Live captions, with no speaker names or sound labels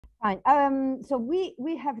Fine. So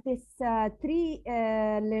we have this three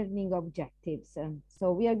learning objectives.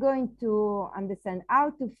 So we are going to understand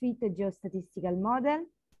how to fit a geostatistical model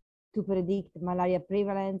to predict malaria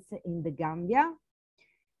prevalence in the Gambia.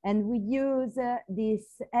 And we use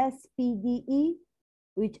this SPDE,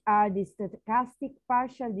 which are the stochastic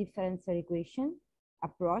partial differential equation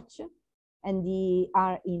approach, and the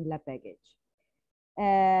R-INLA package.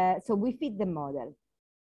 So we fit the model.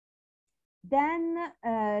 Then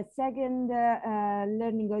second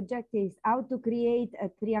learning objective is how to create a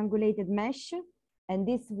triangulated mesh. And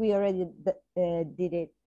this we already did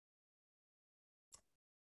it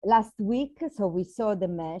last week. So we saw the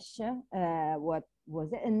mesh, what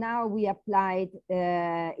was it? And now we applied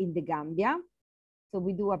in the Gambia. So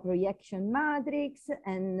we do a projection matrix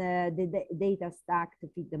and the data stack to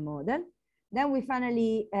fit the model. Then we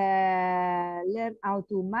finally learn how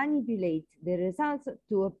to manipulate the results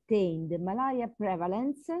to obtain the malaria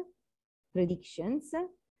prevalence predictions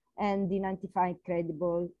and identify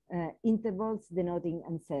credible intervals denoting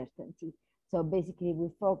uncertainty. So basically we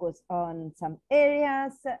focus on some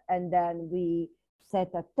areas and then we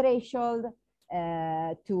set a threshold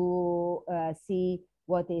to see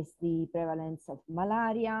what is the prevalence of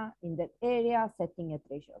malaria in that area, setting a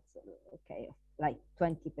threshold, so, okay, like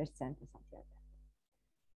 20% or something like that.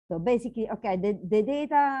 So basically, okay, the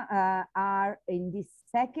data are in this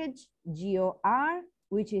package, GeoR,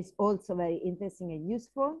 which is also very interesting and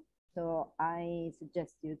useful. So I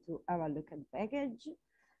suggest you to have a look at the package.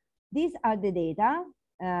 These are the data,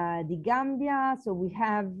 the Gambia. So we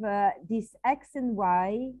have this X and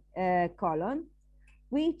Y column,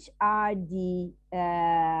 which are the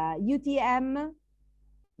UTM,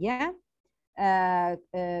 yeah,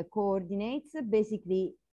 coordinates.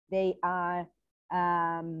 Basically, they are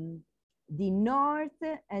the north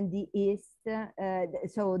and the east.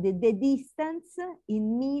 So the distance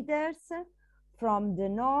in meters from the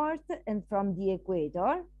north and from the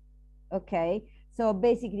equator. Okay, so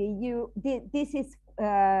basically, this is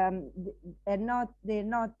they're not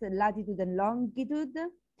latitude and longitude,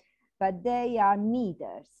 but they are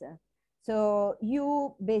meters. So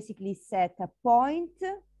you basically set a point,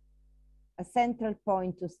 a central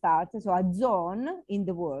point to start, so a zone in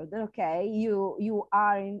the world, okay? You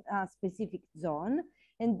are in a specific zone,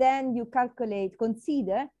 and then you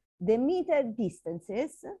consider the meter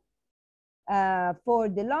distances for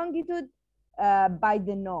the longitude by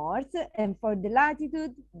the north and for the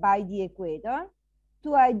latitude by the equator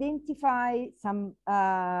to identify some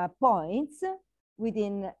points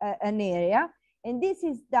within an area. And this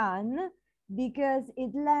is done because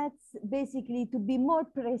it lets basically to be more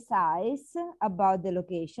precise about the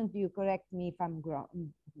location. Do you correct me if I'm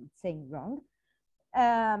saying wrong?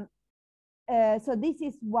 So this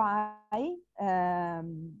is why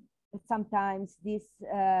sometimes this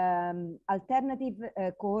alternative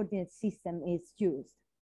coordinate system is used.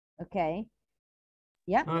 Okay.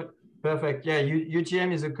 Yeah. Perfect. Yeah,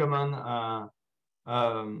 UTM is a common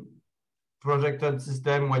projected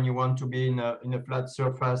system when you want to be in a flat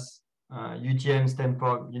surface. UTM stands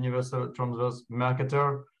for Universal Transverse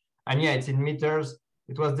Mercator, and yeah, it's in meters.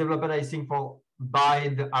 It was developed, I think, by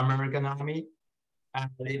the American Army, and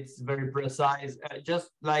it's very precise.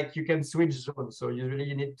 Just like you can switch zones, so usually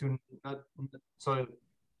you need to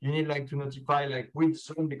you need like to notify like which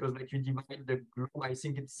zone, because like you divide the globe. I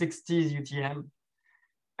think it's 60 UTM.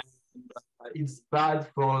 It's bad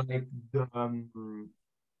for like the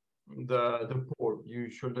pole. You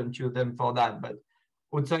shouldn't use them for that, but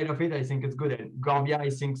outside of it, I think it's good. And Gambia, I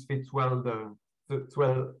think, fits well it's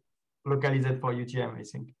well localized for UTM, I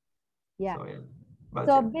think. Yeah. So, yeah. But,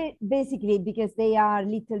 so yeah. Basically, because they are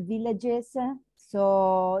little villages,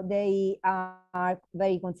 so they are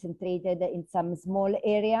very concentrated in some small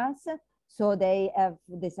areas. So they have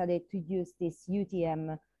decided to use this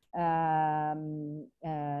UTM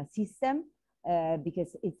system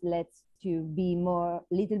because it lets to be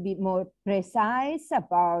little bit more precise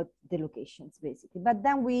about the locations, basically. But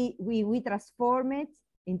then we transform it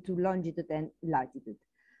into longitude and latitude.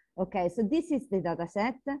 Okay, so this is the data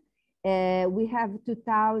set. We have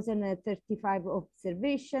 2,035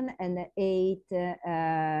 observation and 8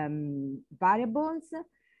 variables.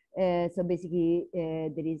 So basically,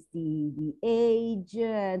 there is the age,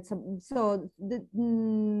 and so the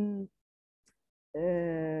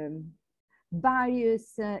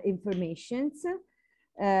various informations,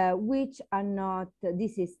 which are not,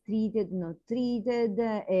 this is treated, not treated,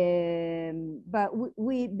 but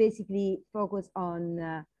we basically focus on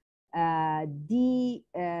the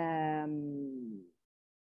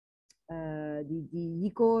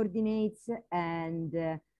coordinates, and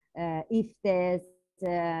if there's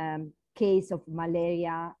case of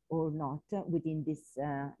malaria or not within these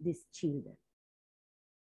children.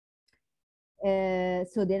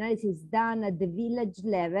 So the analysis is done at the village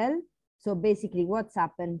level. So basically what's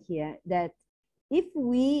happened here, that if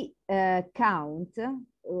we count,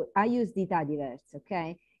 I use data diverse,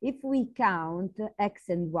 okay? If we count X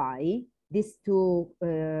and Y, these two,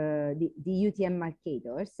 the UTM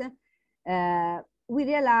markers, we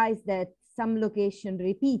realize that some location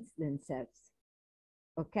repeats themselves,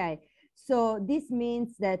 okay? So this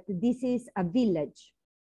means that this is a village.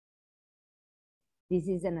 This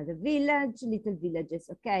is another village, little villages,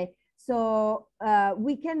 okay? So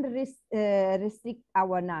we can restrict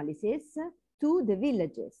our analysis to the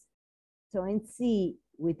villages. So and see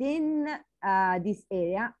within this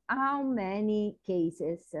area how many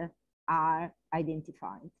cases are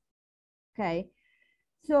identified, okay?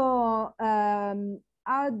 So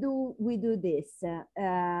how do we do this?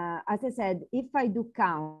 As I said, if I do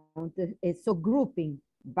count, so grouping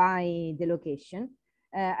by the location,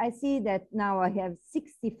 I see that now I have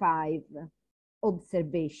 65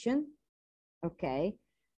 observation, okay?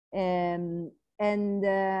 So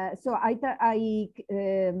the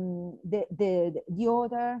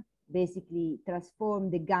author basically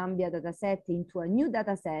transformed the Gambia dataset into a new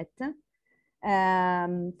dataset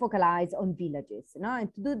focalized on villages. No?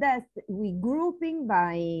 And to do that, we grouping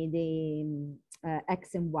by the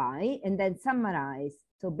X and Y and then summarize.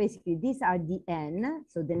 So basically these are the N,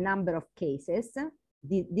 so the number of cases,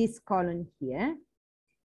 this column here,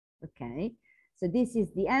 okay? So this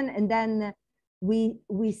is the N, and then we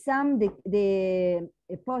sum the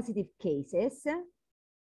positive cases.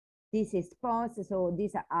 This is positive, so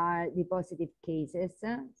these are the positive cases.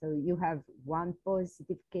 So you have 1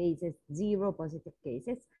 positive cases, 0 positive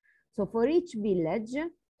cases. So for each village,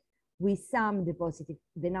 we sum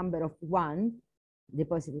the number of 1, the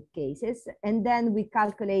positive cases, and then we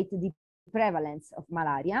calculate the prevalence of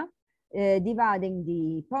malaria, dividing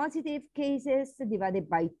the positive cases divided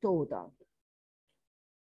by total.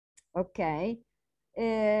 Okay,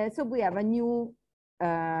 so we have a new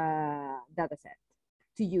data set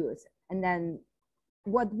to use. And then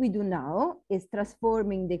what we do now is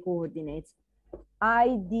transforming the coordinates.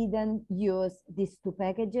 I didn't use these two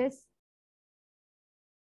packages.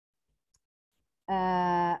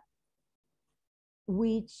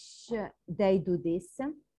 Which they do this.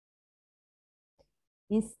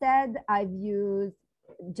 Instead, I've used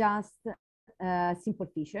just simple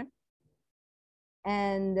feature.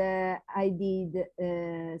 And I did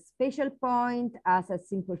spatial point as a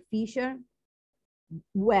simple feature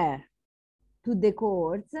where to the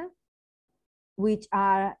cohorts, which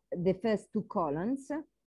are the first 2 columns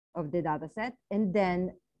of the data set, and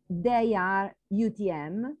then they are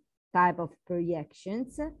UTM type of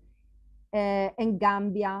projections, and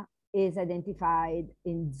Gambia is identified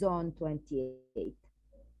in zone 28.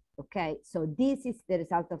 Okay, so this is the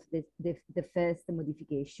result of the first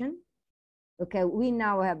modification. Okay, we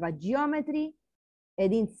now have a geometry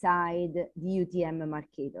and inside the UTM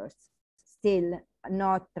markers, still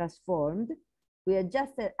not transformed. We have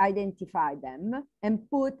just identified them and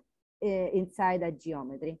put inside a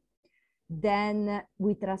geometry. Then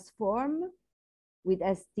we transform with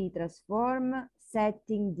ST transform,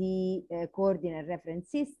 setting the coordinate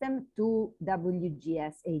reference system to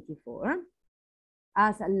WGS84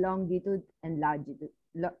 as a longitude and latitude.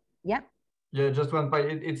 Yeah. Yeah, just one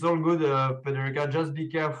point. It's all good, Federica. Just be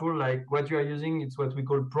careful, like what you are using, it's what we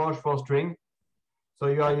call proj for string. So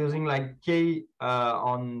you are using like K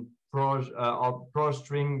on proj or proj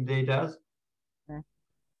string data. Okay.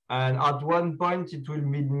 And at one point, it will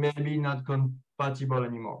be maybe not compatible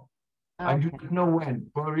anymore. Okay. I do not know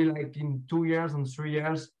when, probably like in 2 years and 3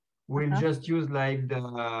 years, we'll just use like the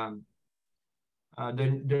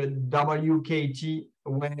WKT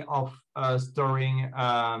way of storing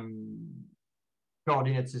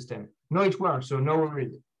coordinate system. No, it works, so no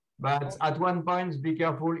worries. But at one point, be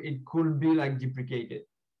careful, it could be like deprecated.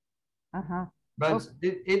 But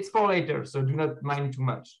it's for later, so do not mind too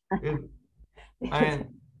much. I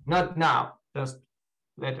mean, not now, just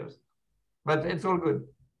later. But it's all good.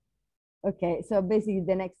 Okay, so basically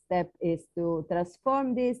the next step is to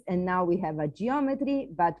transform this, and now we have a geometry,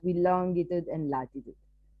 but with longitude and latitude.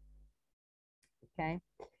 Okay,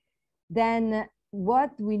 then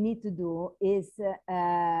what we need to do is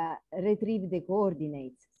retrieve the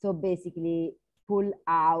coordinates. So basically pull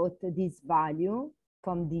out this value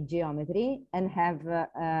from the geometry and have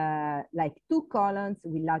like 2 columns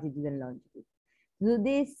with latitude and longitude. To do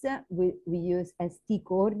this, we use ST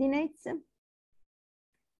coordinates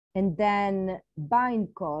and then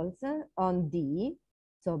bind calls on D.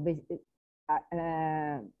 So basically,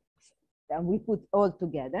 we put all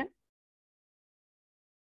together.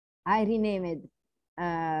 I renamed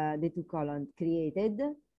the two columns created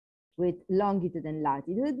with longitude and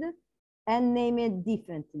latitude and name it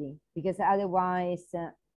differently, because otherwise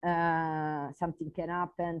something can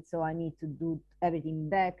happen. So I need to do everything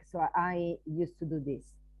back. So I used to do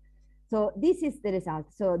this. So this is the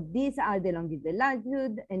result. So these are the longitude and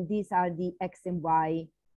latitude, and these are the X and Y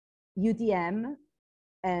UTM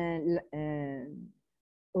and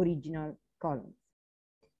original columns.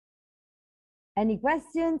 Any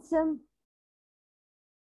questions?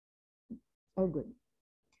 Oh, good.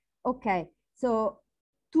 Okay, so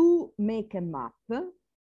to make a map,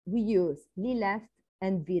 we use left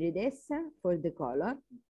and Virides for the color.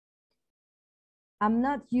 I'm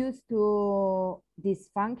not used to this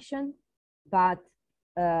function, but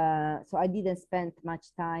so I didn't spend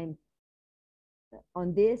much time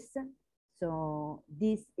on this. So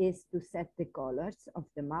this is to set the colors of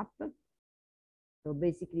the map. So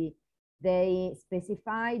basically, they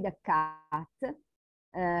specify the cut.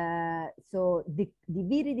 So the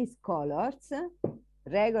Viridis colors,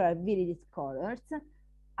 regular Viridis colors,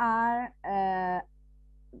 are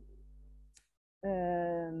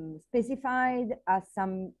specified as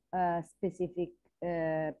some specific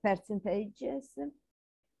percentages.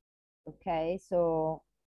 Okay, so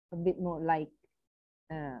a bit more like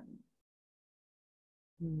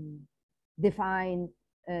defined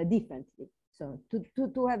differently. So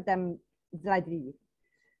to have them slightly different.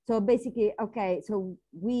 So basically, okay, so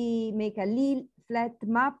we make a flat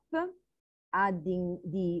map, adding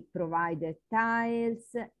the provided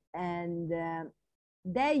tiles, and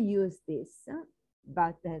they use this,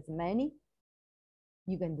 but there's many.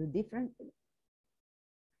 You can do differently.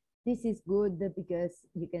 This is good because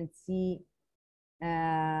you can see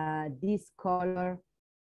this color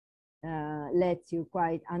lets you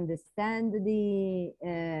quite understand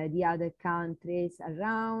the other countries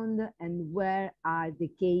around and where are the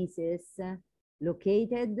cases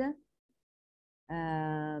located,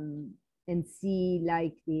 and see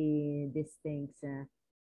like these things.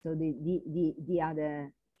 So the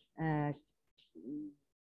other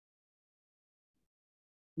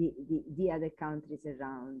the other countries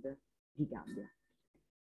around the Gambia.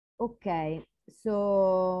 Okay,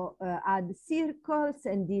 so add circles,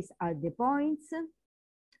 and these are the points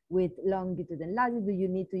with longitude and latitude. You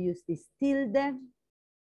need to use this tilde,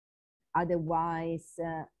 otherwise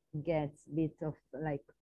gets a bit of like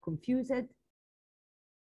confused.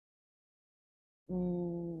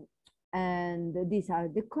 And these are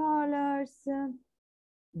the colors,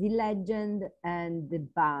 the legend, and the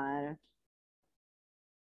bar.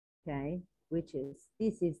 Okay, which is,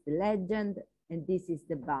 this is the legend and this is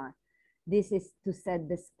the bar. This is to set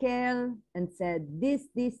the scale and said this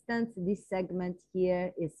distance, this segment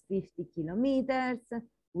here is 50 kilometers,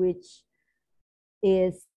 which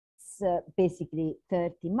is basically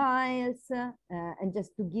 30 miles. And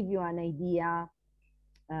just to give you an idea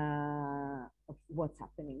of what's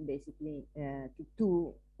happening, basically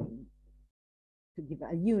to give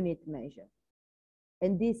a unit measure.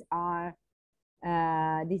 And these are,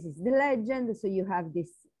 this is the legend. So you have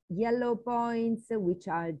these yellow points, which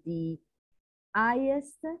are the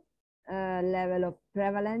highest level of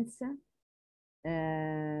prevalence.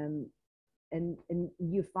 And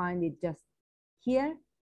you find it just here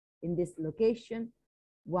in this location,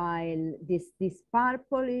 while these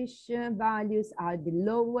purplish values are the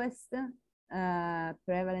lowest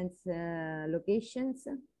prevalence locations.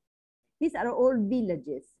 These are all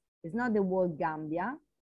villages. It's not the whole Gambia,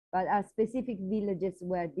 but are specific villages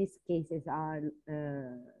where these cases are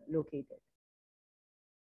located.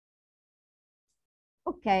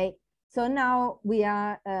 Okay, so now we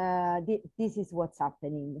are, this is what's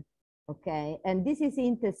happening. Okay, and this is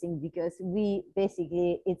interesting because we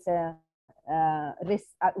basically, it's a,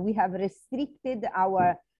 we have restricted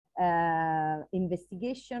our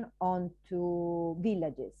investigation onto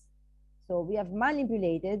villages. So we have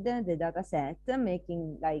manipulated the data set,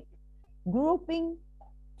 making like grouping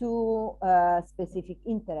to specific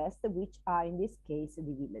interests, which are in this case the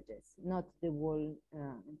villages, not the whole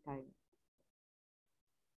entire.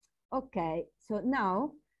 Okay, so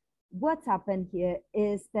now what's happened here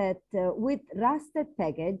is that with raster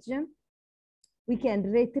package, we can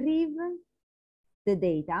retrieve the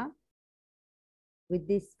data with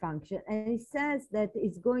this function, and it says that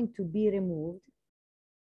it's going to be removed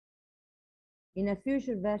in a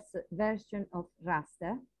future version of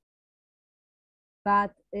raster,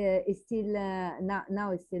 but it's still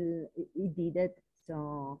now it's still, it did it.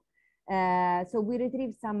 So so we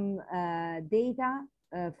retrieve some data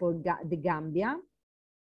for the Gambia,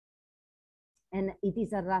 and it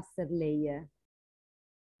is a raster layer.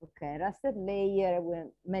 Okay, raster layer with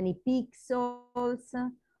many pixels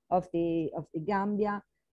of the Gambia.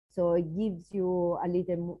 So it gives you a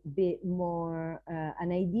little bit more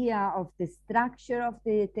an idea of the structure of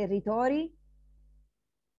the territory.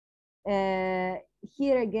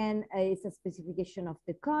 Here again is a specification of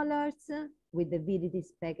the colors with the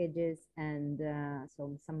VDTs packages and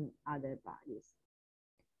some other values.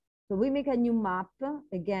 So we make a new map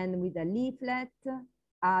again with a leaflet,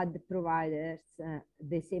 add providers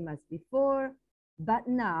the same as before, but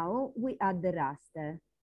now we add the raster.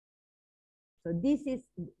 So this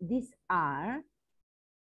R,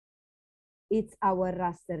 it's our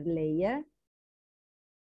raster layer,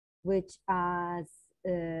 which has, I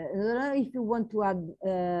don't know if you want to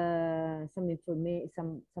add some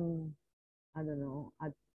information, I don't know,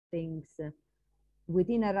 add things.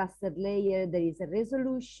 Within a raster layer, there is a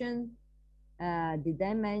resolution, the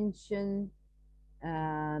dimension,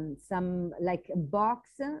 some like a box,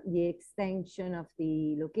 the extension of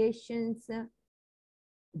the locations,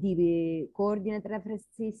 the coordinate reference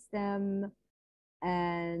system,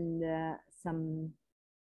 and some,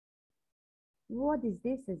 what is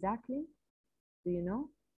this exactly? Do you know?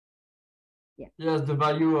 Yeah. Yes, the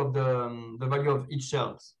value of the value of each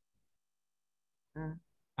cells.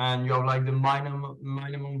 And you have like the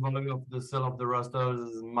minimum value of the cell of the raster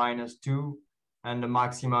is -2, and the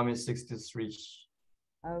maximum is 63.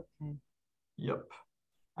 Okay. Yep.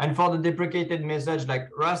 And for the deprecated message, like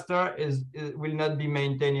raster will not be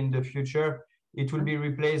maintained in the future. It will be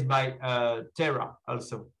replaced by Terra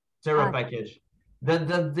also, Terra package.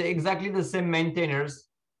 That's exactly the same maintainers.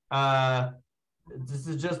 This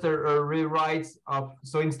is just a rewrite of,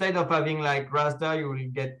 so instead of having like raster, you will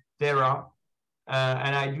get Terra.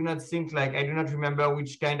 And I do not think, like, I do not remember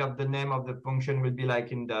which kind of the name of the function will be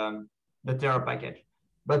like in the Terra package.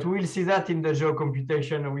 But we'll see that in the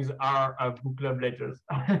geocomputation with our book club later.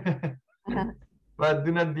 But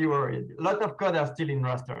do not be worried. A lot of code are still in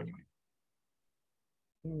raster anyway.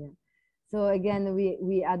 Yeah. So again,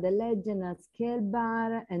 we add a legend, a scale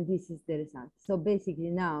bar, and this is the result. So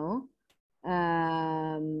basically now,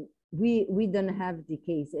 we don't have the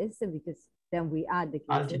cases because then we add the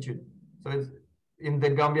cases. Altitude. So it's in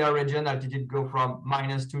the Gambia region, altitude go from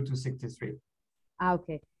 -2 to 63.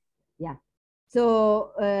 Okay. Yeah.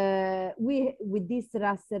 So with these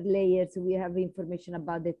raster layers, we have information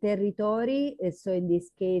about the territory. So in this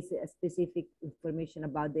case, a specific information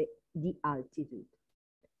about the altitude.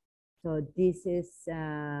 So this is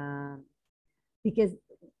because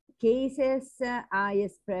cases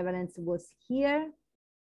highest prevalence was here,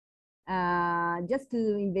 just to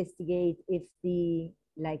investigate if the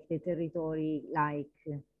territory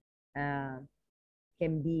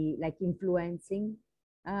can be like influencing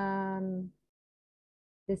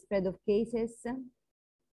the spread of cases.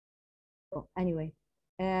 Oh, anyway,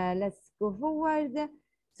 let's go forward.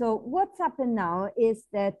 So what's happened now is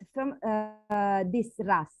that from this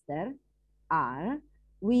raster R,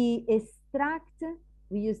 we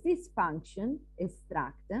use this function,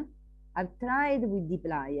 extract. I've tried with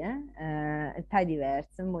dplyr,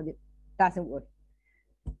 tidyverse, doesn't work.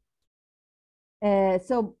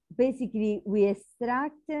 So basically, we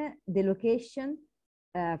extract the location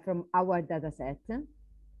from our data set.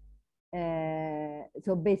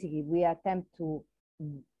 So basically, we attempt to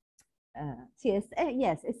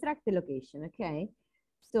yes, extract the location. Okay.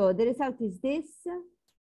 So the result is this.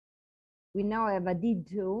 We now have a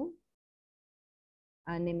D2.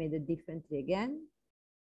 I name it differently again.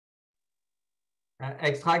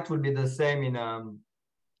 Extract will be the same in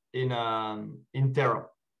Terra.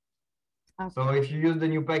 Okay. So if you use the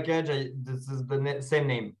new package, this is the same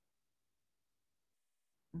name.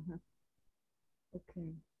 Okay.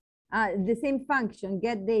 The same function,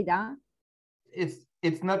 get data.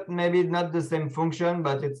 It's not, maybe not the same function,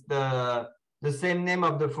 but it's the same name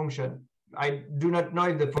of the function. I do not know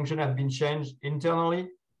if the function has been changed internally,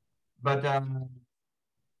 but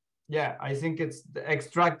yeah, I think it's the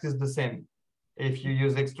extract is the same. If you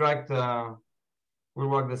use extract, will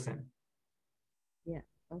work the same. Yeah.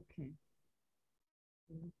 Okay.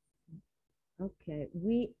 Okay,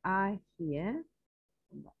 we are here.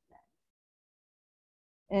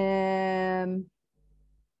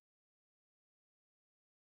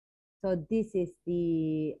 So this is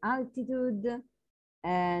the altitude,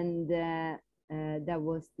 and that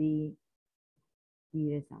was the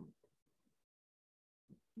result.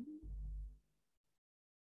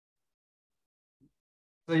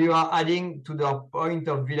 So you are adding to the point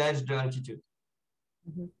of village the altitude.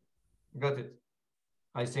 Got it,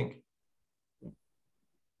 I think.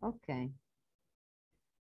 Okay.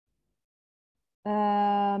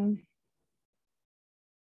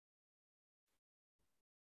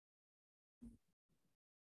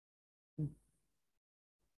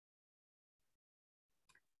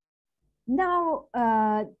 Now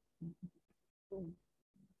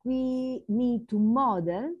we need to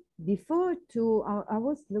model before to, I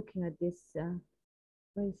was looking at this,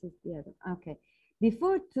 where is it the other? Okay,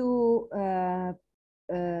 before to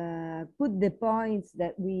put the points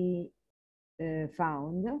that we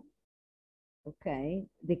found, okay,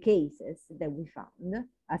 the cases that we found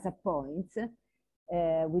as a points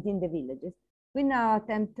within the villages, we now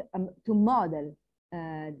attempt to model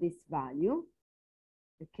this value,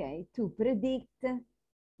 okay, to predict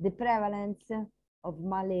the prevalence of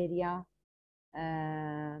malaria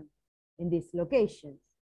in these locations.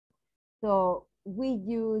 So we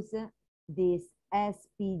use this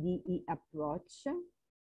SPDE approach,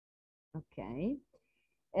 okay,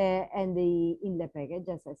 and in the package,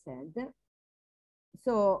 as I said.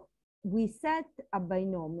 So we set a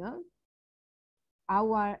binomial,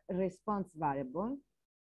 our response variable,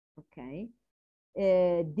 okay,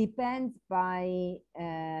 depends by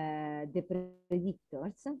the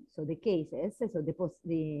predictors, so the cases, so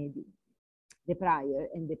the prior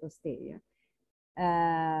and the posterior.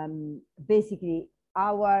 Basically,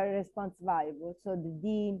 our response variable, so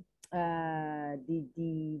the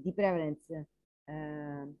prevalence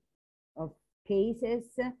of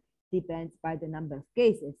cases depends by the number of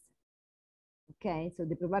cases. Okay, so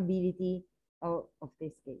the probability of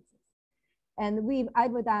these cases. And we've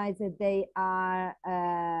hypothesized that they are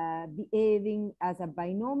behaving as a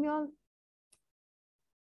binomial.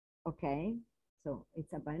 Okay, so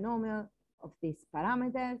it's a binomial of these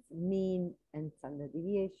parameters, mean and standard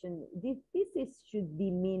deviation. This should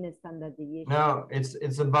be mean and standard deviation. No,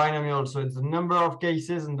 it's a binomial, so it's the number of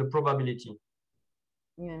cases and the probability.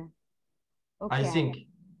 Yeah. Okay. I think.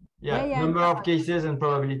 Yeah, number of cases and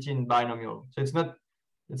probability in binomial. So it's not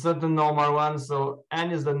the normal one. So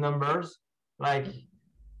N is the numbers, like,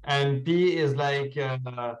 and P is like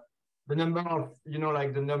the number of,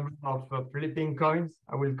 like the number of flipping coins.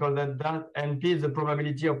 I will call that. And P is the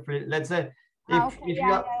probability of, let's say,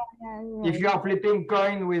 if you are flipping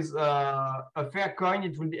coin with a fair coin,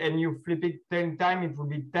 it will be, and you flip it 10 times, it will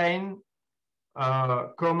be 10,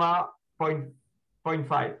 comma,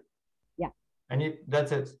 0.5. Yeah. And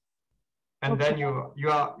that's it. And then you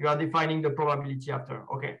are defining the probability after.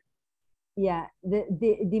 Okay. Yeah,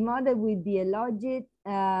 the model will be a logit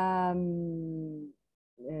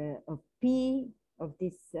of P of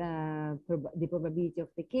this the probability of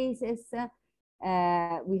the cases.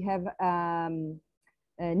 We have an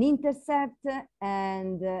intercept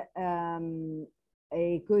and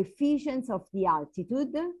a coefficients of the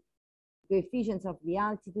altitude,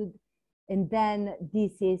 and then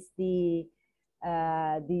this is the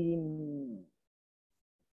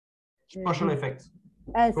spatial effects.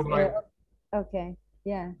 Okay,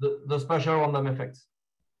 yeah. The spatial random effects.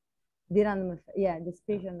 The random effect, yeah, the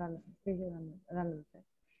spatial random effect.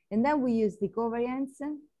 And then we use the covariance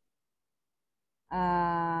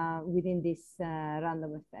within this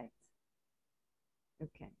random effect.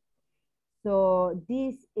 Okay. So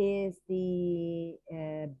this is the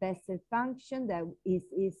Bessel function that is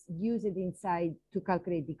used inside to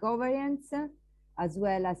calculate the covariance, as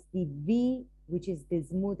well as the V, which is the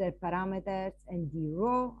smoother parameters, and the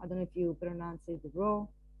rho. I don't know if you pronounce it rho.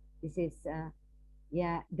 This is,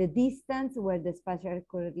 yeah, the distance where the spatial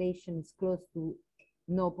correlation is close to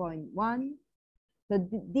 0.1. So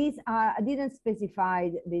these are, I didn't specify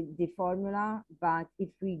the formula, but if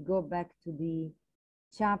we go back to the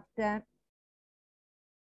chapter,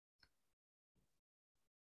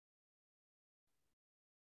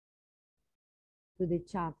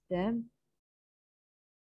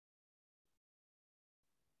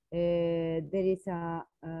 there is a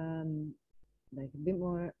like a bit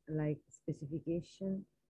more like specification.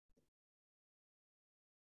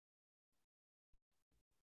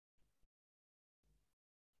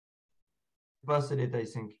 Pass it, I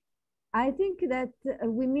think. I think that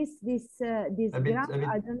we missed this this graph.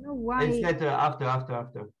 I don't know why. It's later,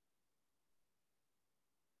 after.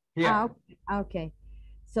 Yeah. Okay.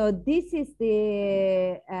 So this is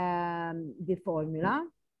the formula.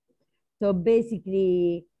 So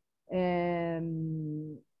basically,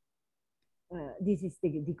 this is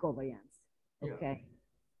the covariance. Okay.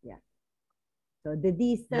 Yeah. So the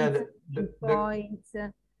distance points,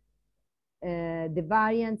 the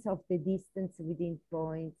variance of the distance within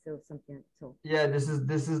points or something. So yeah, this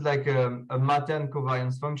is like a Matten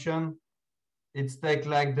covariance function. It's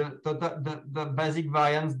like the total the basic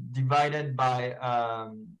variance divided by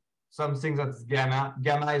something that's gamma.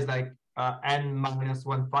 Gamma is like n minus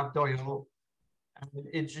 1 factorial. And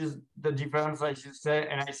it's just the difference, I should say.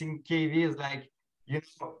 And I think KV is like, you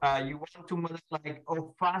want to model like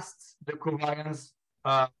how fast the covariance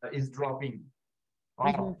is dropping.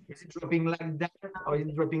 Oh, is it dropping like that or is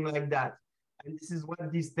it dropping like that? And this is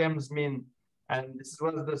what these terms mean. And this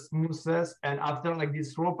was the smoothest. And after like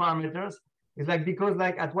these raw parameters, it's like because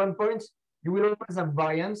like at one point you will always have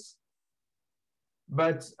variance,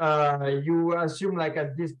 but you assume like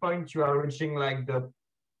at this point you are reaching like the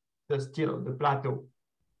plateau.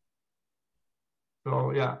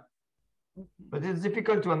 So yeah, but it's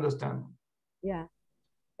difficult to understand. Yeah.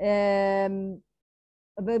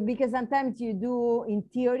 But because sometimes you do in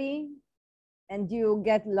theory and you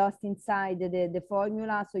get lost inside the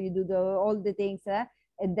formula, so you do all the things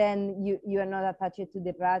and then you are not attached to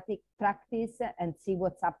the practice and see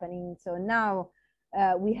what's happening. So now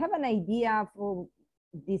we have an idea for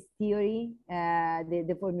this theory,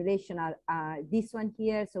 the formulation are this one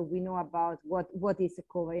here, so we know about what is a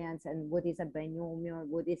covariance and what is a binomial,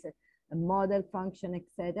 what is a model function,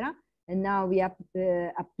 etc. And now we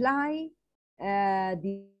apply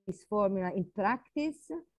this formula in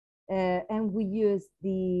practice, and we use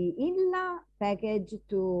the R-INLA package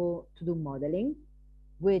to do modeling,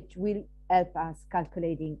 which will help us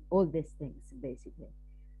calculating all these things, basically.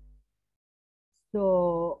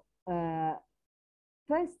 So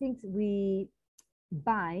first things, we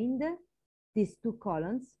bind these two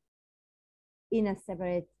columns in a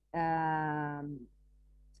separate data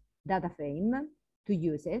frame to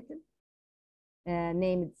use it,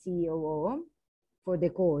 named COO for the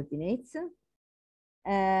coordinates.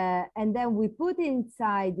 And then we put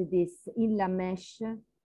inside this R-INLA mesh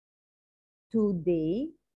today,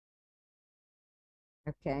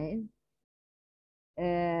 okay,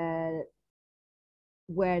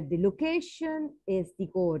 where the location is the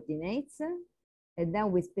coordinates, and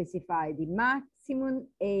then we specify the maximum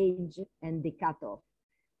age and the cutoff.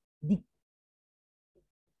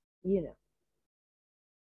 Yeah,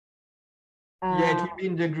 it will be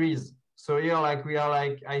in degrees. So here, like we are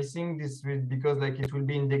like, I think this will, because like it will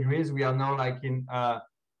be in degrees, we are now like in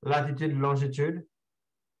latitude, longitude.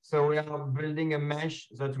 So we are building a mesh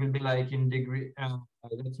that will be like in degree,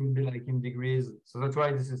 that will be like in degrees. So that's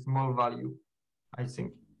why this is small value, I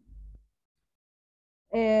think.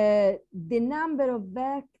 The number of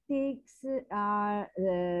vertex are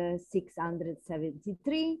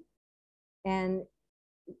 673, and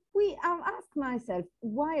I've asked myself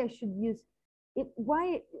why I should use it.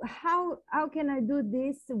 How can I do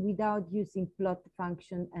this without using plot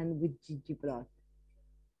function and with ggplot?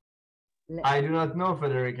 I do not know,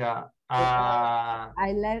 Federica.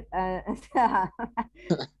 I let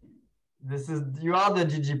you are the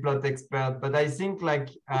ggplot expert, but I think like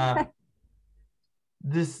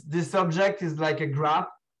this object is like a graph,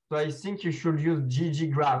 so I think you should use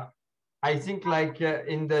gggraph. I think like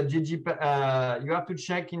in the you have to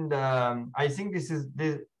check in the. I think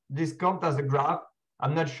this count as a graph.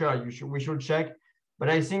 I'm not sure. We should check, but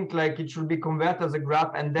I think like it should be converted as a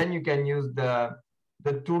graph, and then you can use the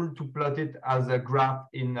tool to plot it as a graph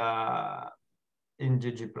in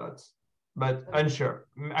ggplots. But unsure.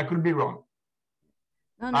 I could be wrong.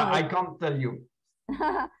 No, I can't tell you.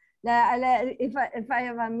 If I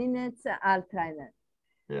have a minute, I'll try that.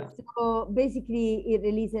 Yeah. So basically, it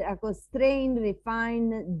releases a constrained,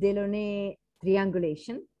 refined Delaunay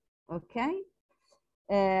triangulation, okay,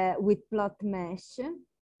 with plot mesh,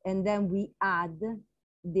 and then we add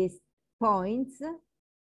these points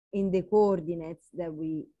in the coordinates that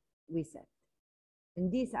we set,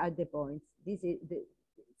 and these are the points. This is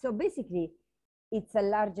so basically, it's a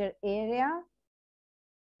larger area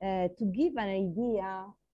to give an idea.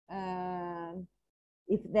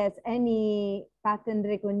 If there's any pattern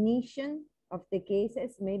recognition of the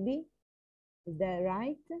cases, maybe. Is that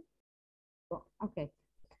right? Oh, okay,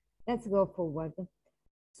 let's go forward.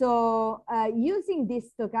 So using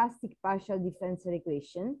this stochastic partial differential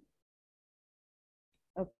equation,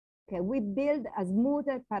 okay, we build a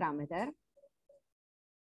smoother parameter,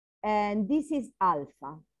 and this is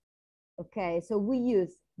alpha. Okay, so we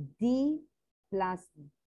use D plus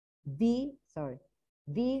V, sorry,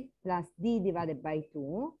 V plus D divided by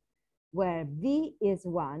 2, where V is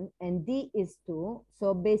 1 and D is 2.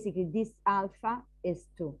 So basically this alpha is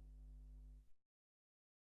 2.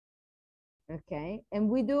 Okay, and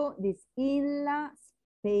we do this R-INLA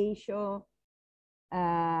spatial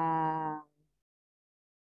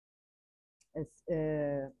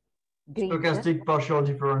stochastic partial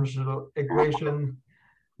differential equation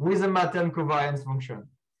with a Matten covariance function.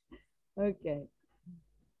 Okay.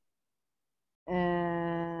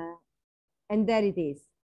 And there it is.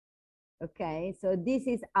 Okay, so this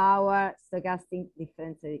is our stochastic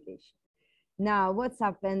differential equation. Now, what's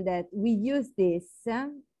happened that we use this,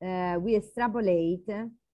 we extrapolate.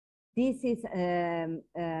 This is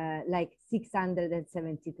like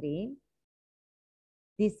 673.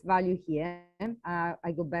 this value here.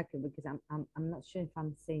 I go back because I'm not sure if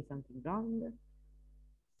I'm saying something wrong.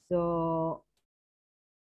 So,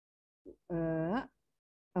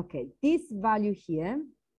 okay, this value here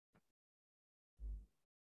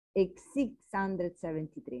is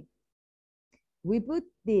 673. We put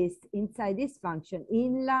this inside this function,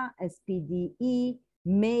 R-INLA SPDE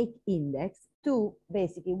make index to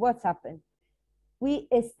basically what's happened. We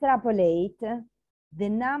extrapolate the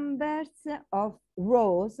numbers of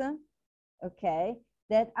rows, okay,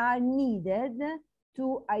 that are needed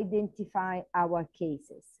to identify our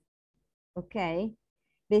cases, okay?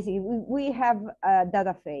 Basically, we have a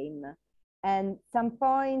data frame and some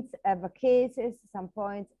points have a cases, some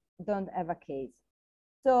points don't have a case.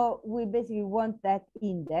 So we basically want that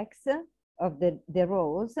index of the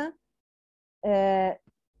rows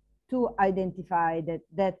to identify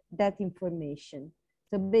that information.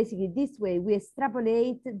 So basically this way we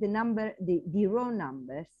extrapolate the row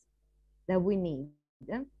numbers that we need,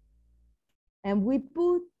 and we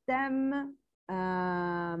put them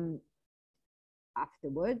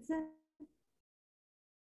afterwards.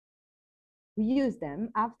 We use them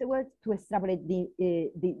afterwards to extrapolate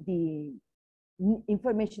the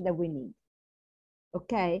information that we need.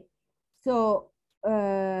 Okay, so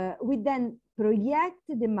we then project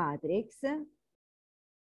the matrix,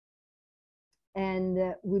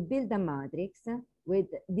 and we build a matrix with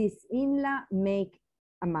this R-INLA make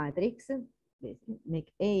a matrix,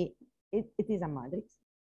 make a, it is a matrix.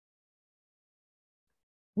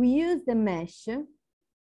 We use the mesh.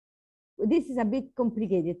 This is a bit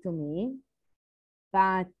complicated to me,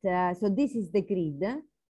 but so this is the grid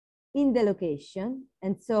in the location,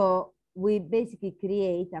 and so we basically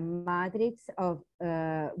create a matrix of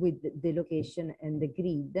with the location and the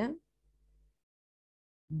grid.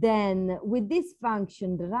 Then with this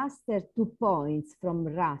function raster to points from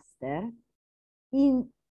raster in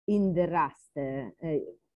the raster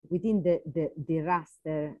within the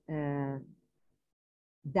raster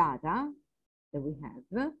data that we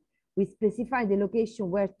have, we specify the location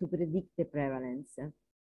where to predict the prevalence.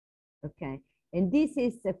 Okay, and this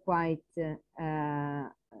is a quite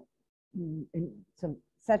some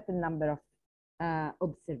certain number of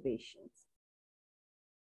observations.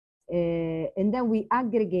 And then we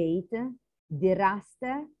aggregate the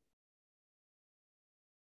raster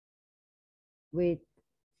with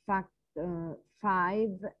fact 5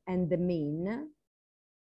 and the mean.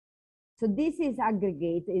 So this is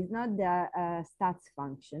aggregate, is not the stats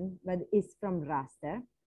function, but it's from raster.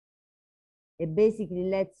 It basically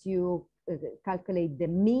lets you calculate the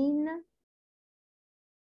mean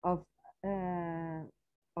of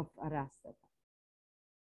a raster.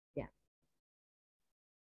 Yeah.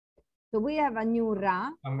 So we have a new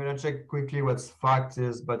RA. I'm gonna check quickly what fact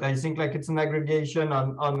is, but I think like it's an aggregation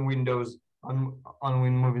on Windows, on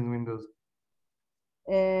moving Windows.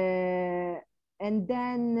 And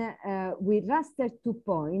then we raster 2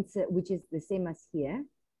 points, which is the same as here.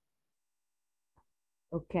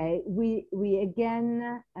 Okay, we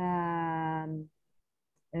again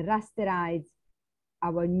rasterize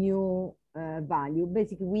our new value.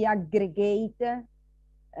 Basically, we aggregate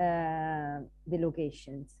the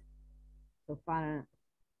locations. So far,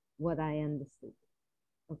 what I understood.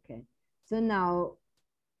 Okay, so now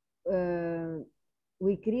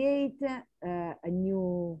we create a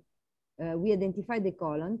new. We identify the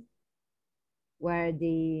column where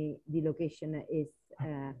the location is,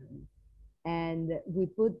 and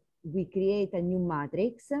we create a new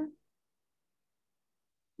matrix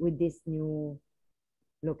with these new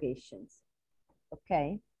locations.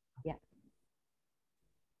 Okay, yeah.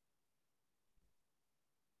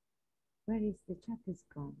 Where is the chat is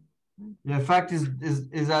gone? Yeah, fact is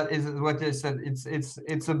what I said.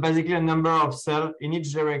 It's basically a number of cells in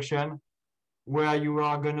each direction where you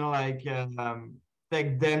are gonna like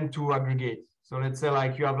take them to aggregate. So let's say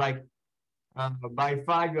like you have like by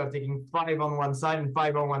 5, you are taking 5 on one side and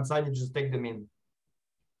 5 on one side. You just take them in.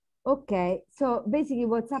 Okay, so basically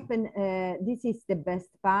what's happened, this is the best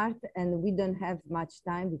part, and we don't have much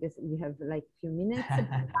time because we have like a few minutes.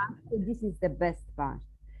 So this is the best part.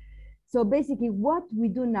 So basically what we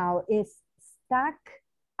do now is stack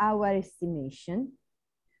our estimation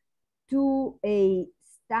to a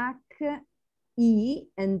stack E,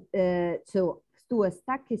 and so to a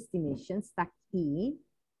stack estimation, stack E,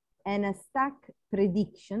 and a stack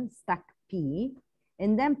prediction, stack P,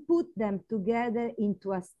 and then put them together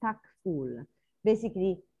into a stack full.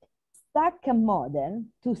 Basically, stack a model,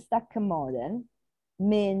 to stack a model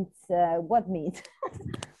means, what means?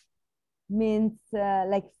 Means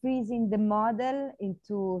like freezing the model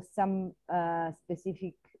into some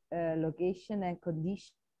specific location and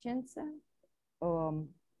conditions. so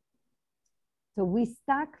we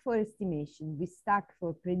stack for estimation, we stack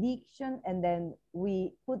for prediction, and then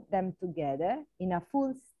we put them together in a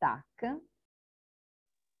full stack.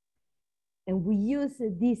 And we use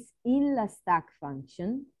this R-INLA stack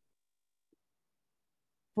function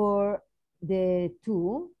for the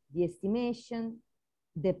two, the estimation,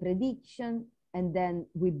 the prediction, and then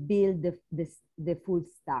we build the full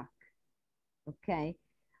stack. Okay,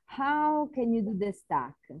 how can you do the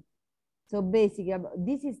stack? So basically,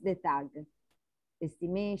 this is the tag,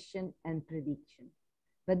 estimation and prediction.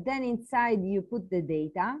 But then inside you put the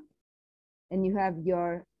data and you have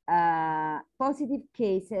your positive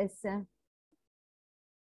cases.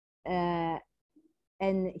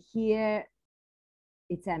 And here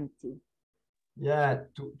it's empty. Yeah,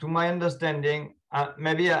 to my understanding,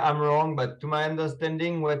 maybe I'm wrong, but to my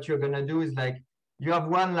understanding, what you're gonna do is like, you have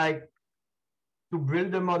one like to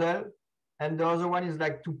build the model, and the other one is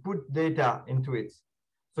like to put data into it.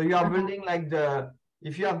 So you are building like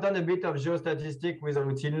if you have done a bit of geostatistic with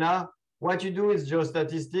R-INLA, what you do is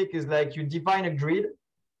geostatistic is like you define a grid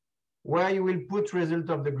where you will put result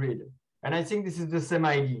of the grid. And I think this is the same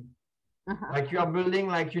idea. Like you are building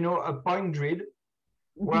like, you know, a point grid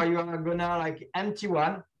where you are gonna like empty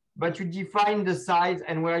one, but you define the size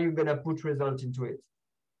and where you're gonna put results into it.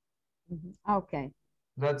 Okay.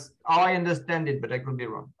 That's how I understand it, but I could be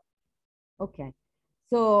wrong. Okay.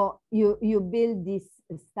 So you build this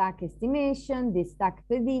stack estimation, this stack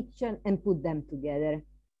prediction, and put them together.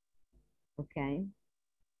 Okay.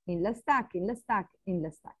 In the stack, in the stack, in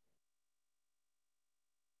the stack.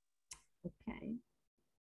 Okay.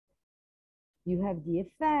 You have the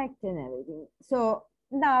effect and everything. So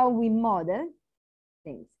now we model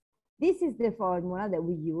things. This is the formula that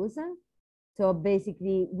we use. So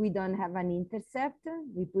basically, we don't have an intercept.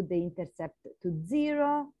 We put the intercept to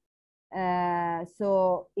 0.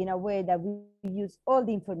 So in a way that we use all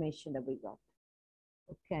the information that we got.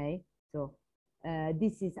 Okay, so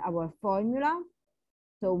this is our formula.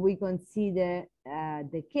 So we consider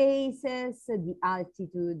the cases, the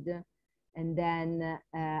altitude, and then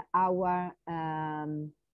our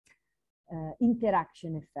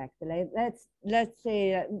interaction effect. Like let's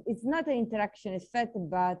say it's not an interaction effect,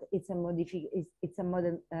 but it's a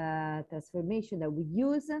model transformation that we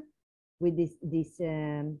use with this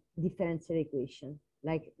differential equation.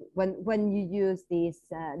 Like when you use these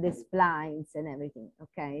the splines and everything.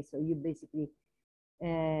 Okay, so you basically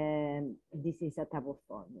this is a type of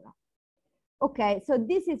formula. Okay, so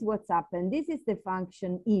this is what's happened. This is the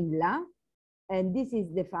function R-INLA, and this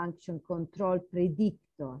is the function control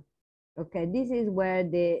predictor. Okay, this is where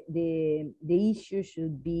the issue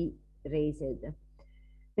should be raised.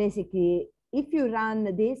 Basically, if you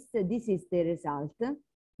run this, this is the result.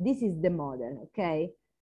 This is the model, okay?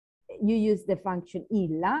 You use the function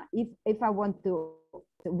R-INLA. If I want to,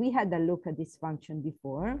 we had a look at this function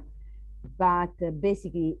before, but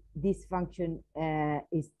basically this function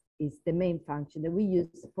is the main function that we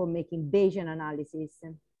use for making Bayesian analysis,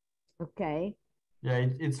 okay? Yeah,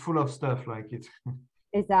 it's full of stuff like it.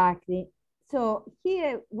 Exactly. So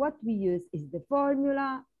here, what we use is the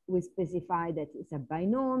formula. We specify that it's a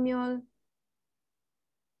binomial.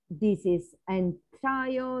 This is n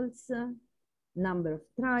trials, number of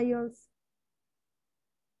trials.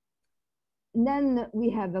 And then we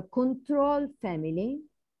have a control family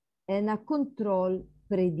and a control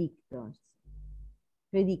predictor.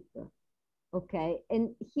 Okay,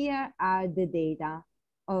 and here are the data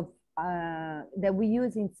of that we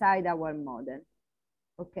use inside our model.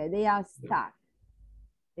 Okay, they are stacked.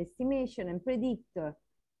 Estimation and predictor,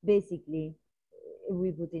 basically,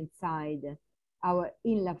 we put inside our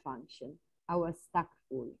R-INLA function, our stack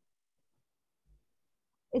full.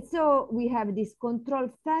 And so we have this control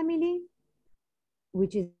family,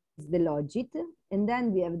 which is the logit, and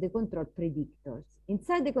then we have the control predictors.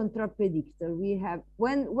 Inside the control predictor, we have,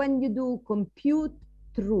 when you do compute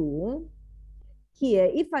true, here,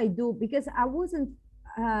 if I do, because I wasn't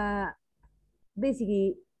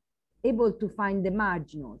basically able to find the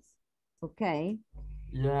marginals, okay?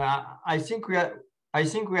 Yeah, I think we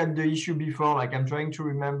had the issue before. Like I'm trying to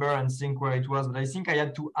remember and think where it was, but I think I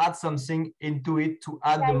had to add something into it to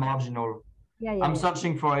add the marginal. Yeah, I'm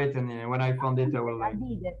searching for it, and when I found it, I will like.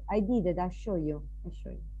 I did it. I'll show you.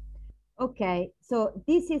 Okay, so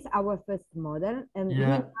this is our first model, and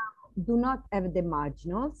we do not have the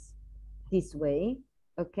marginals this way.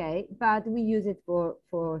 Okay, but we use it for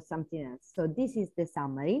something else. So this is the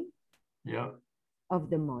summary. Yeah. Of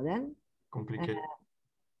the model. Complicated.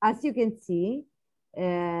 As you can see,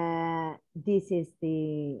 this is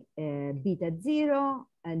the beta 0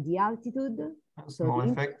 and the altitude. Small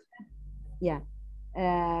effect. Yeah.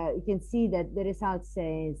 you can see that the result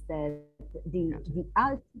says that the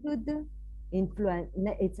altitude influence,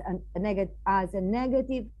 it's a negative, has a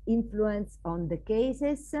negative influence on the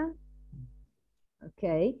cases.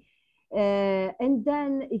 Okay. And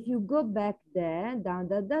then if you go back there,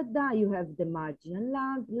 you have the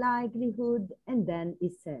marginal likelihood, and then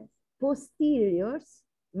it says posteriors,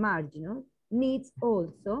 marginal, needs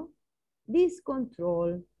also this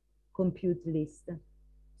control compute list.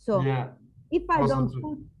 So if I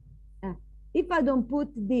don't put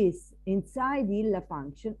this inside the INLA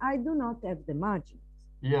function, I do not have the margins.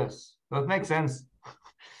 Yes, that makes sense.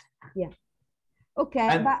 Yeah. Okay.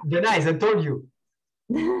 And Denise, I told you.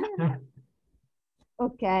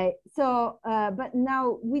 Okay. So, but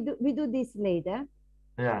now we do this later.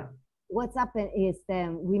 Yeah. What's happened is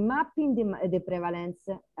we mapping the prevalence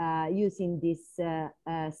using this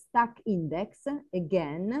stack index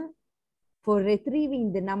again for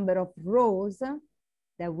retrieving the number of rows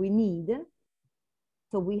that we need.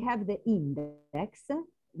 So we have the index,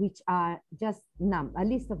 which are just a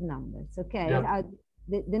list of numbers, okay? Yeah.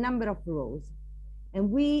 The number of rows. And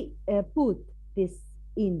we put this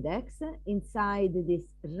index inside this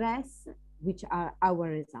res, which are our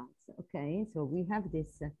results, okay? So we have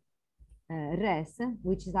this res,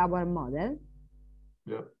 which is our model.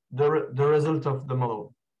 Yeah, the result of the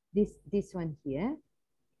model. This one here.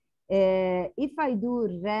 If I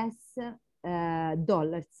do res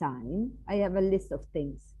 $sign, I have a list of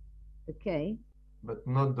things, okay? But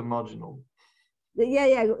not the marginal.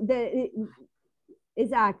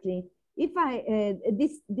 Exactly. If I,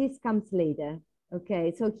 this comes later,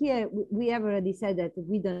 okay? So here we have already said that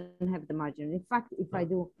we don't have the margin. In fact, if I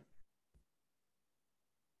do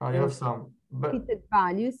I have some, but fitted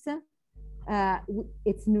values,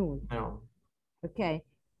 it's null. Yeah. Okay,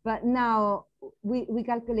 but now we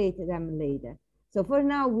calculate them later. So for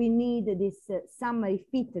now, we need this summary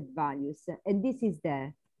fitted values, and this is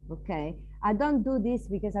there, okay? I don't do this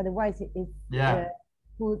because otherwise it's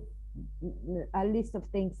put a list of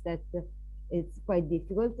things that it's quite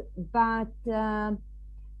difficult, but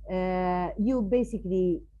you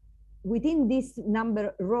basically, within this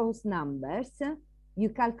rows numbers, you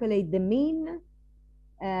calculate the mean,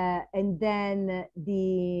 and then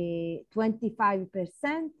the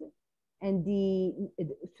 25%, and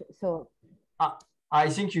so. I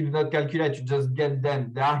think you do not calculate, you just get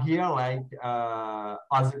them. They are here like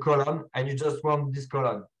as a column, and you just want this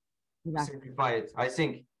column. Exactly. Simplify it, I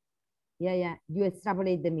think. Yeah, you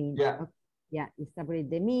extrapolate the mean. Yeah. Okay. Yeah,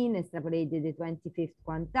 extrapolate the mean, extrapolate the 25th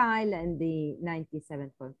quantile and the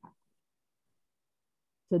 97.5.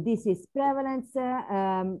 So this is prevalence,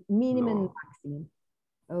 minimum, maximum.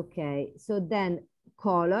 Okay, so then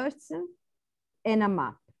colors and a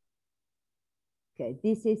map. Okay,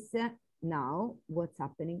 this is now what's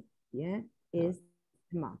happening here is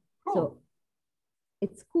the map. Cool. So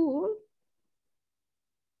it's cool.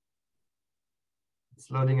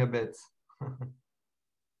 It's loading a bit.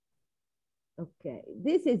 Okay,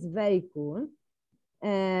 this is very cool.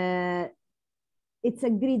 It's a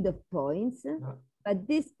grid of points, but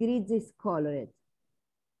this grid is colored.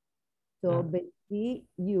 So basically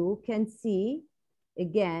you can see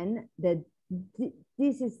again that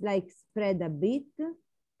this is like spread a bit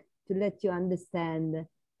to let you understand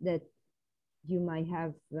that you might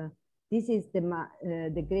have, this is the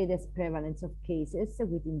greatest prevalence of cases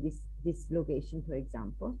within this location, for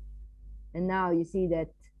example. And now you see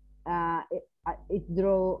that it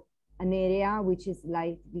draw an area which is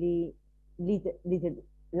slightly little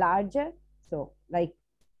larger, so like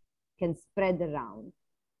can spread around.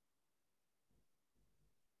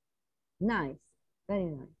 Nice, very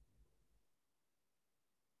nice.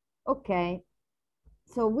 Okay,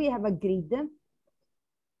 so we have a grid.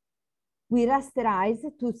 We rasterize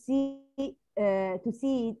to see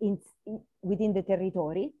within the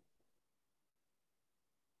territory.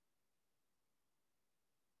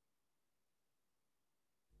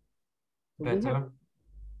 Better.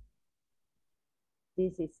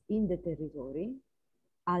 This is in the territory,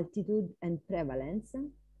 altitude and prevalence.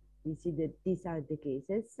 You see that these are the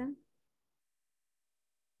cases.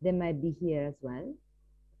 They might be here as well.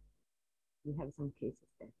 We have some cases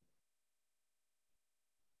there.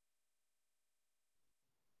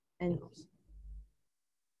 And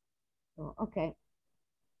so, okay.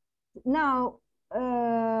 Now,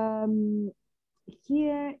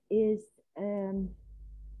 here is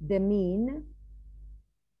the mean.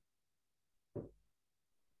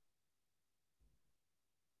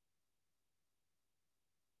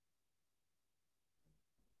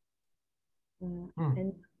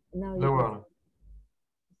 And now lower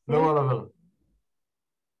level.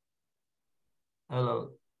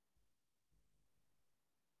 Hello.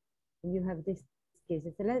 You have this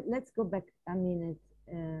cases. So let's go back a minute.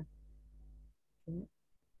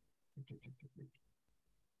 Okay.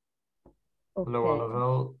 Lower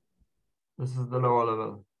level. This is the lower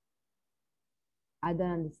level. I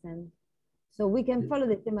don't understand. So we can follow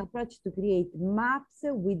the same approach to create maps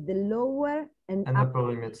with the lower and upper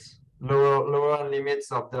limits. Lower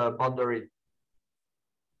limits of the boundary.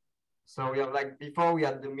 So we have like before we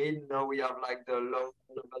had the mid, now we have like the low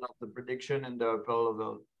level of the prediction and the upper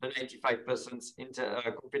level, the 95%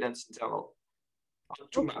 confidence interval.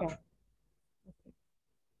 Two maps.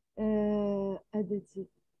 That's it.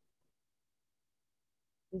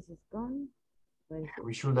 This is gone.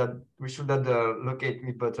 We should add the locate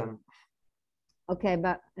me button. Okay,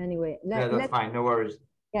 but anyway, yeah, that's fine. No worries.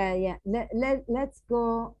 Yeah. Let's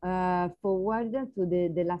go forward to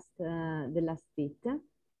the last bit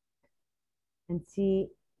and see.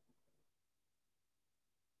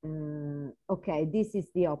 Okay, this is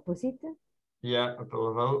the opposite. Yeah, upper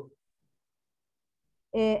level.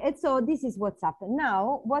 And so this is what's happened.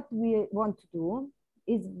 Now, what we want to do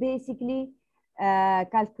is basically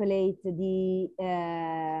calculate the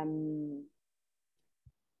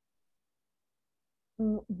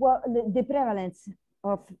prevalence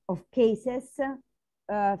of cases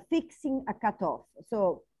fixing a cutoff.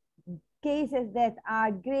 So cases that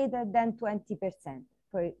are greater than 20%,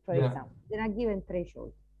 for example, they're not given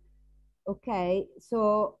threshold. Okay,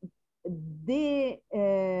 so this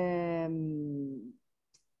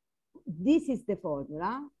is the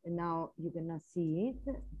formula, and now you cannot see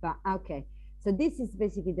it, but okay. So this is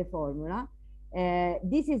basically the formula.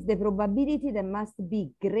 This is the probability that must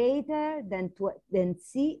be greater than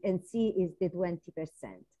C, and C is the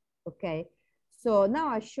 20%. Okay, so now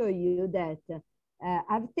I show you that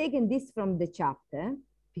I've taken this from the chapter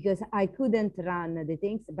because I couldn't run the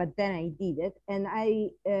things, but then I did it, and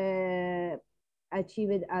I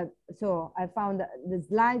achieved. So I found the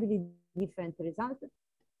slightly different result.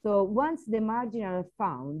 So once the marginal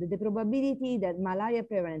found, the probability that malaria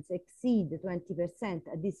prevalence exceed 20%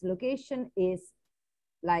 at this location is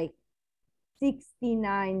like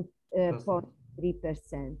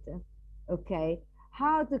 69.3%. Okay,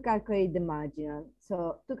 how to calculate the marginal?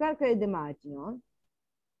 So to calculate the marginal,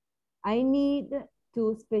 I need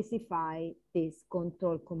to specify this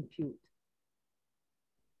control compute.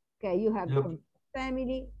 Okay, you have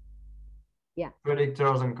family. Yeah.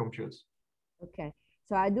 Predictors and computes. Okay.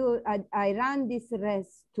 So I run this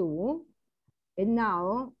res2, and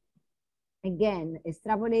now, again,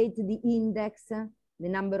 extrapolate the index, the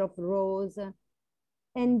number of rows,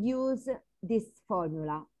 and use this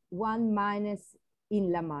formula, 1 minus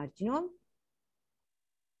R-INLA marginal.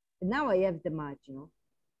 And now I have the marginal.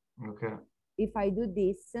 Okay. If I do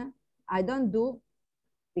this, I don't do,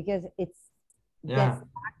 because it's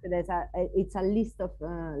it's a list of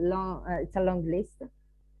it's a long list.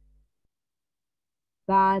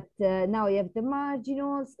 But now you have the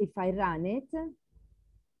marginals. If I run it,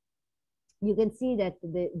 you can see that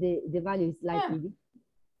the value is slightly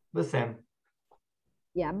the same.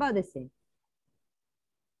 Yeah, about the same.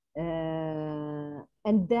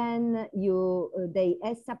 And then they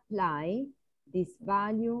apply this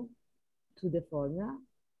value to the formula.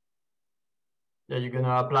 Yeah, you're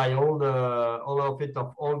gonna apply all of it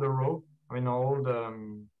of all the row. I mean, all the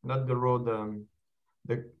not the row,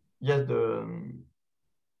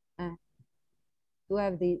 to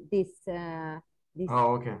have this.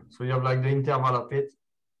 Oh, okay. So you have like the interval of it.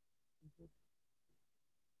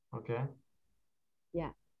 Okay.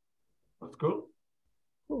 Yeah. That's cool.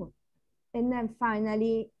 Cool. And then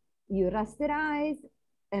finally, you rasterize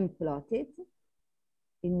and plot it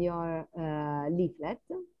in your leaflet.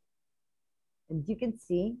 And you can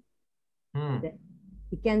see that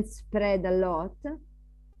it can spread a lot.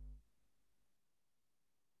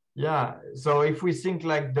 Yeah. So if we think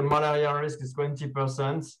like the malaria risk is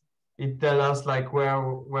 20%, it tells us like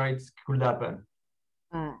where it could happen.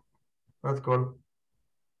 That's cool.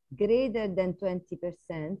 Greater than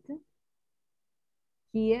 20%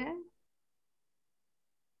 here.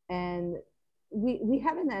 And we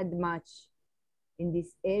haven't had much in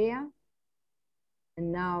this area.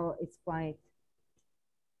 And now it's quite,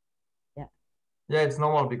 yeah, it's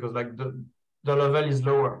normal because like the level is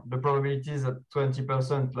lower. The probability is at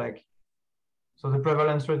 20%, like, so the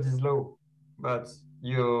prevalence rate is low. But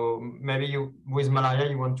maybe with malaria,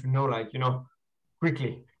 you want to know, like,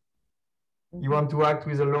 quickly. You want to act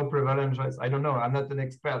with a low prevalence rate. I don't know. I'm not an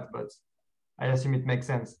expert, but I assume it makes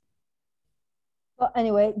sense. Well,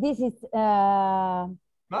 anyway, this is no,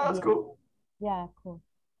 that's cool. Yeah, cool.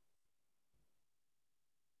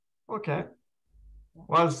 Okay.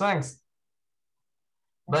 Well, thanks.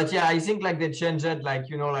 But yeah, I think like they changed it, like,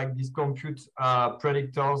 you know, like these compute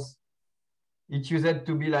predictors. It used it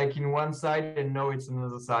to be like in one side and now it's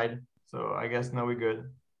another side. So I guess now we're good.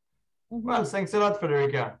 Well, thanks a lot,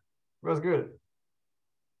 Federica. It was good.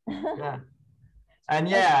 Yeah. And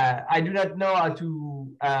yeah, I do not know how to,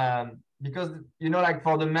 because, you know, like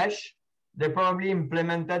for the mesh, they probably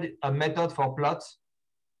implemented a method for plots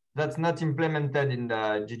that's not implemented in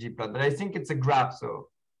the ggplot, but I think it's a graph, so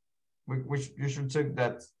you should check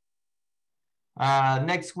that.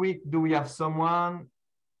 Next week, do we have someone?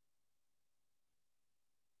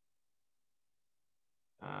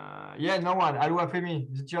 Yeah, no one.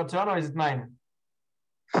 Aluafemi, is it your turn or is it mine?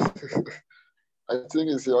 I think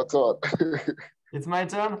it's your turn. It's my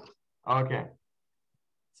turn? Okay.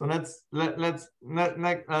 So next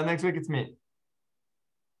week it's me.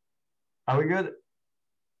 Are we good?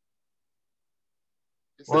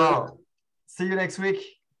 Well, see you next week.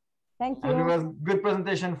 Thank you. And it was good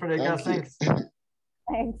presentation, Federica. Thanks.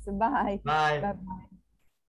 Thanks. Bye. Bye. Bye-bye.